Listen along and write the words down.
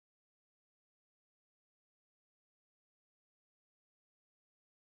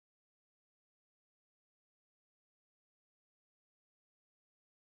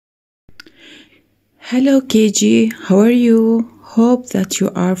Hello KG, how are you? Hope that you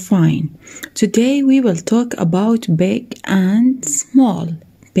are fine. Today we will talk about big and small.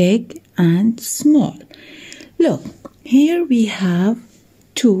 Big and small. Look, here we have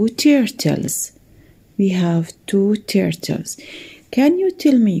two turtles. Can you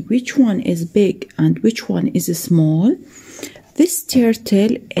tell me which one is big and which one is small? This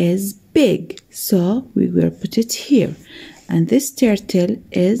turtle is big, so we will put it here. And this turtle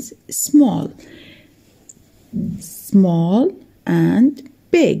is small. Small and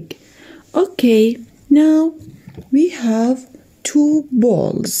big. Okay, now we have two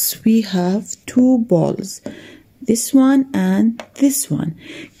balls. This one and this one.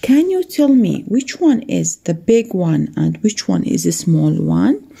 Can you tell me which one is the big one and which one is the small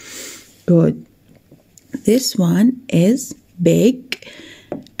one? Good. This one is big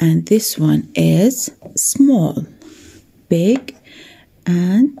and this one is small. Big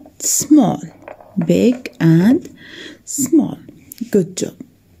and small. Big and small. Good job.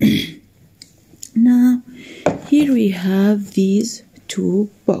 Now, here we have these two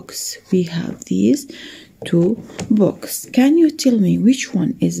boxes. Can you tell me which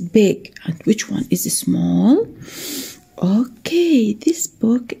one is big and which one is small? Okay, this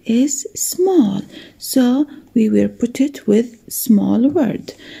book is small, so we will put it with small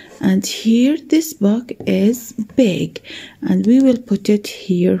word. And here this book is big, and we will put it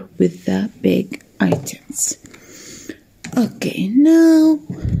here with the big items. Okay, now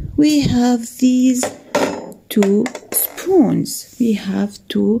we have these two spoons.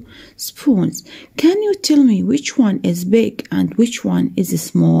 Can you tell me which one is big and which one is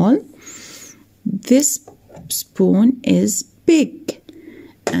small? This spoon is big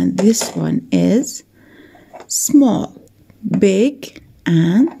and this one is small. Big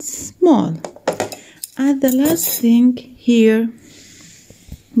and small. And the last thing here,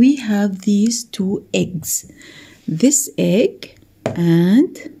 we have these two eggs. This egg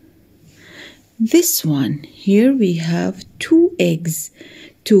and this one. Here we have two eggs.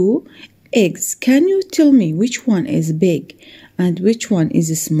 Can you tell me which one is big and which one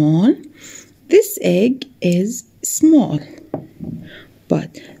is small? This egg is small,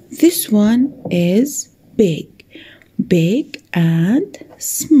 but this one is big. Big and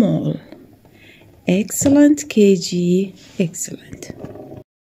small. Excellent, KG. Excellent.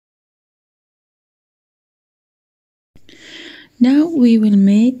 Now we will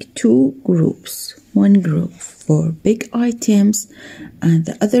make two groups. One group for big items and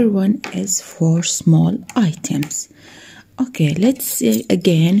the other one is for small items. Okay, let's see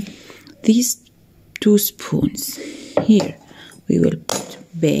again these two spoons. Here we will put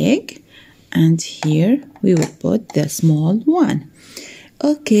big and here we will put the small one.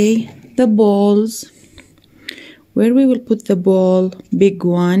 Okay, the balls. Where we will put the ball? Big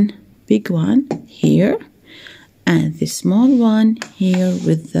one here, and the small one here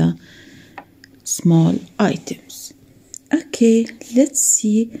with the small items. Okay, let's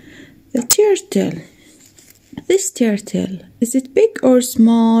see the turtle. This turtle, is it big or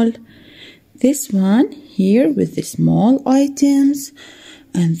small? This one here with the small items,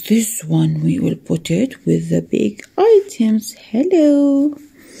 and this one we will put it with the big items. Hello.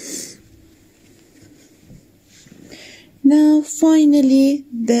 Now finally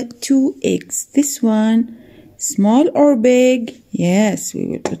the two eggs. This one, small or big? Yes, we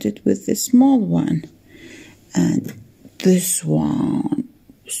will put it with the small one. And this one,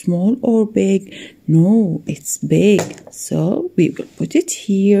 small or big? No, it's big. So we will put it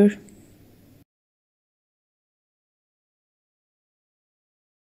here.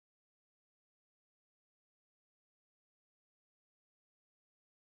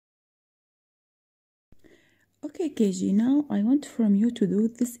 Okay, KG, now I want from you to do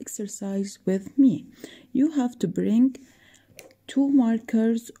this exercise with me. You have to bring two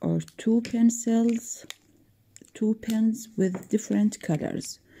markers or two pencils, two pens with different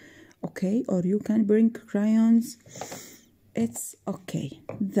colors. Okay, or you can bring crayons. It's okay.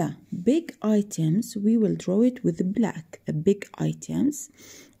 The big items, we will draw it with black. The big items,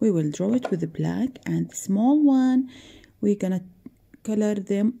 we will draw it with black, and the small one, we're gonna color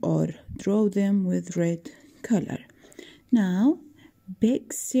them or draw them with red color. Now,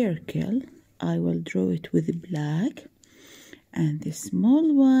 big circle, I will draw it with black, and the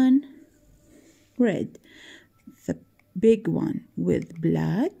small one, red. The big one with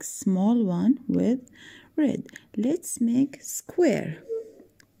black, small one with red. Let's make square.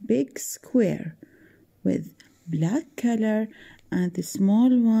 Big square with black color, and the small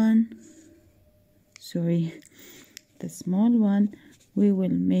one, we will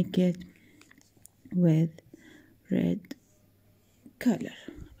make it with red color.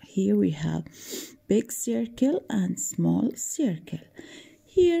 Here we have big circle and small circle.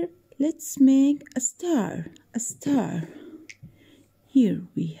 Here, let's make a star. Here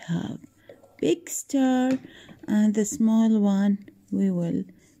we have big star, and the small one we will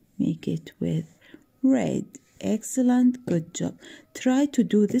make it with red. Excellent, good job. Try to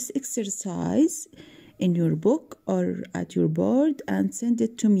do this exercise in your book or at your board and send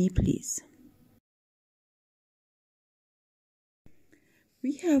it to me, please.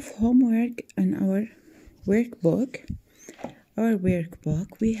 We have homework in our workbook.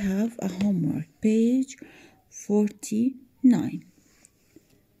 We have a homework, page 49.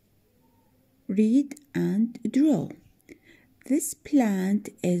 Read and draw. This plant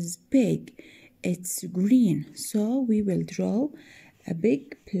is big. It's green, so we will draw a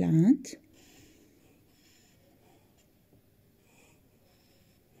big plant.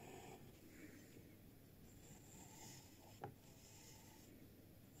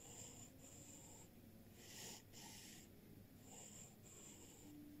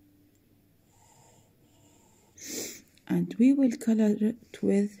 And we will color it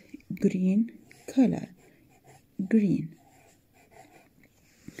with green color. Green.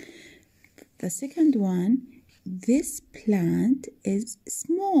 The second one, this plant is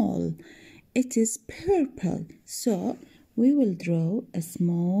small. It is purple. So we will draw a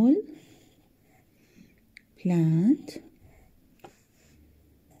small plant.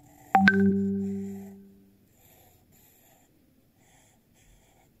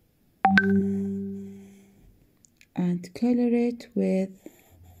 And color it with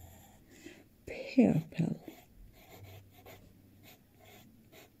purple.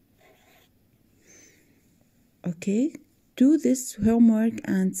 Okay, do this homework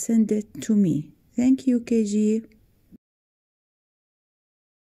and send it to me. Thank you, KG.